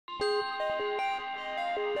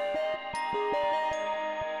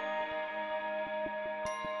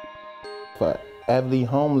For every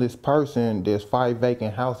homeless person, there's 5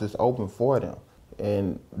 vacant houses open for them.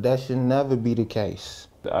 And that should never be the case.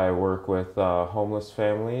 I work with homeless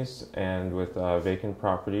families and with vacant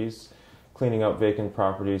properties, cleaning up vacant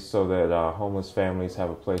properties so that homeless families have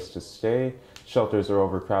a place to stay. Shelters are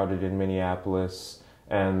overcrowded in Minneapolis,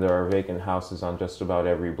 and there are vacant houses on just about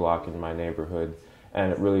every block in my neighborhood.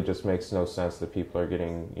 And it really just makes no sense that people are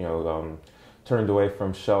getting, turned away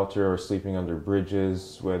from shelter or sleeping under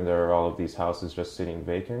bridges when there are all of these houses just sitting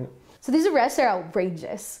vacant. So these arrests are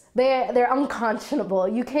outrageous. They're unconscionable.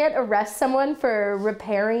 You can't arrest someone for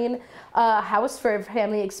repairing a house for a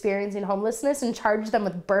family experiencing homelessness and charge them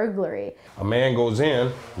with burglary. A man goes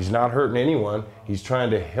in, he's not hurting anyone, he's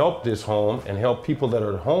trying to help this home and help people that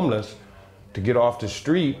are homeless to get off the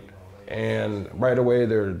street, and right away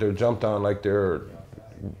they're jumped on like they're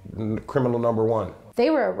criminal number 1. They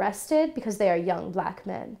were arrested because they are young black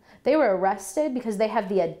men. They were arrested because they have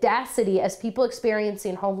the audacity as people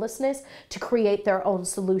experiencing homelessness to create their own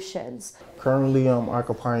solutions. Currently, I'm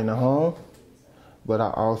occupying a home, but I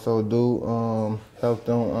also do help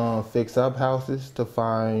them fix up houses to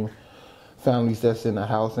find families that's in a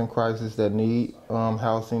housing crisis that need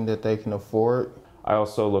housing that they can afford. I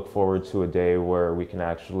also look forward to a day where we can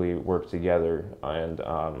actually work together and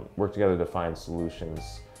work together to find solutions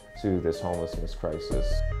to this homelessness crisis.